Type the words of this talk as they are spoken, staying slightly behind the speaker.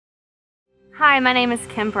Hi, my name is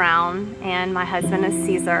Kim Brown, and my husband is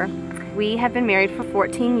Caesar. We have been married for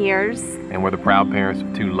 14 years. And we're the proud parents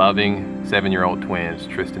of two loving 7-year-old twins,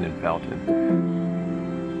 Tristan and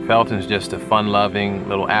Felton. Felton's just a fun-loving,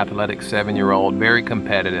 little athletic 7-year-old, very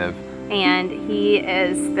competitive. And he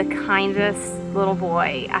is the kindest little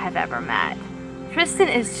boy I have ever met. Tristan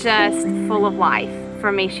is just full of life.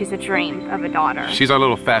 For me, she's a dream of a daughter. She's our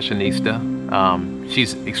little fashionista.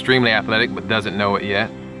 She's extremely athletic, but doesn't know it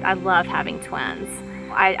yet. I love having twins.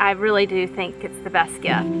 I really do think it's the best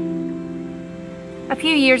gift. A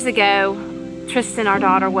few years ago, Tristan, our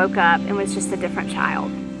daughter, woke up and was just a different child.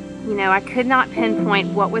 You know, I could not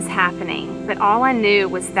pinpoint what was happening, but all I knew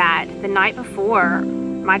was that the night before,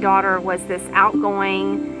 my daughter was this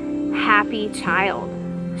outgoing, happy child.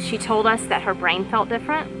 She told us that her brain felt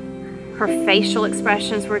different. Her facial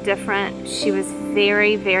expressions were different. She was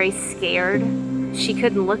very, very scared. She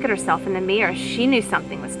couldn't look at herself in the mirror. She knew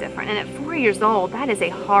something was different. And at 4 years old, that is a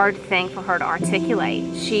hard thing for her to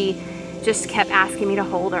articulate. She just kept asking me to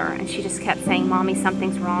hold her, and she just kept saying, "Mommy,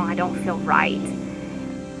 something's wrong. I don't feel right."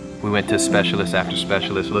 We went to specialist after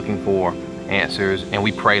specialist looking for answers, and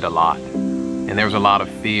we prayed a lot. And there was a lot of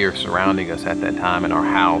fear surrounding us at that time in our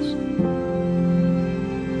house.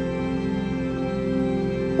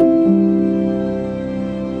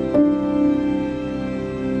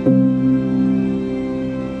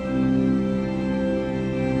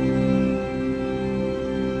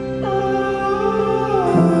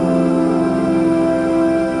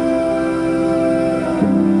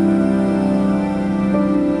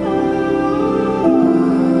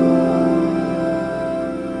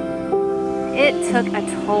 It took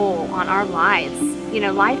a toll on our lives. You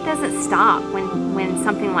know, life doesn't stop when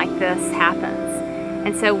something like this happens.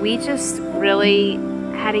 And so we just really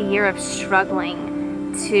had a year of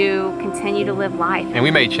struggling to continue to live life. And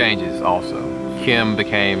we made changes also. Kim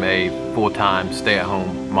became a full-time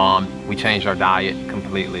stay-at-home mom. We changed our diet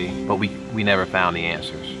completely, but we never found the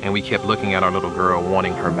answers. And we kept looking at our little girl,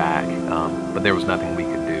 wanting her back, but there was nothing we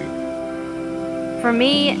could do. For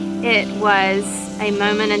me, it was a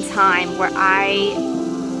moment in time where I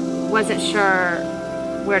wasn't sure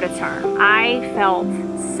where to turn. I felt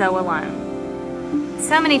so alone.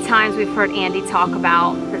 So many times we've heard Andy talk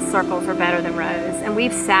about that circles are better than rows, and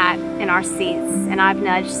we've sat in our seats, and I've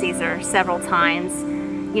nudged Caesar several times,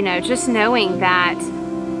 you know, just knowing that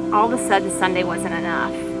all of a sudden Sunday wasn't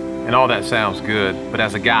enough. And all that sounds good, but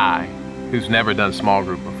as a guy who's never done small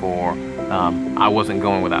group before, I wasn't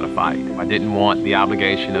going without a fight. I didn't want the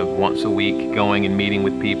obligation of once a week going and meeting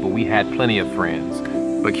with people. We had plenty of friends,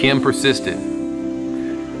 but Kim persisted.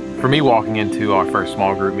 For me, walking into our first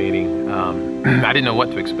small group meeting, I didn't know what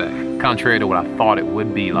to expect. Contrary to what I thought it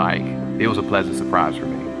would be like, it was a pleasant surprise for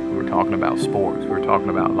me. We were talking about sports, we were talking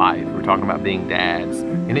about life, we were talking about being dads,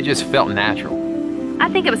 and it just felt natural. I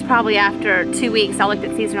think it was probably after 2 weeks, I looked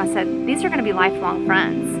at Caesar and I said, these are gonna be lifelong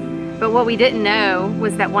friends. But what we didn't know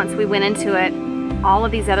was that once we went into it, all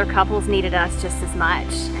of these other couples needed us just as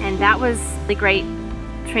much. And that was a great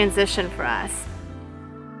transition for us.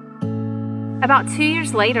 About 2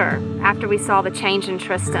 years later, after we saw the change in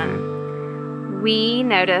Tristan, we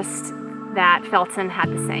noticed that Felton had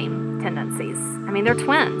the same tendencies. I mean, they're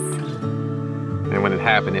twins. And when it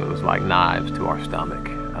happened, it was like knives to our stomach.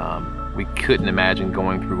 We couldn't imagine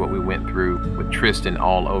going through what we went through with Tristan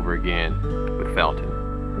all over again with Felton.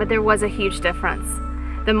 But there was a huge difference.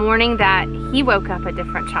 The morning that he woke up a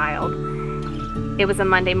different child, it was a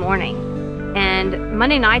Monday morning. And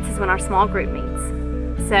Monday nights is when our small group meets.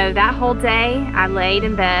 So that whole day, I laid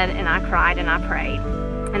in bed and I cried and I prayed.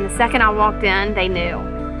 And the second I walked in, they knew.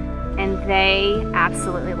 And they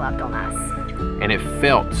absolutely loved on us. And it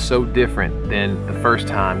felt so different than the first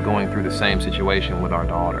time going through the same situation with our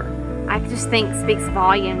daughter. I just think speaks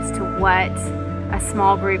volumes to what a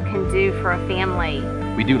small group can do for a family.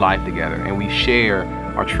 We do life together and we share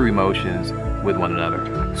our true emotions with one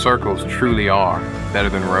another. Circles truly are better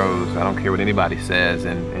than rows. I don't care what anybody says,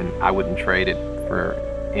 and I wouldn't trade it for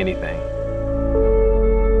anything.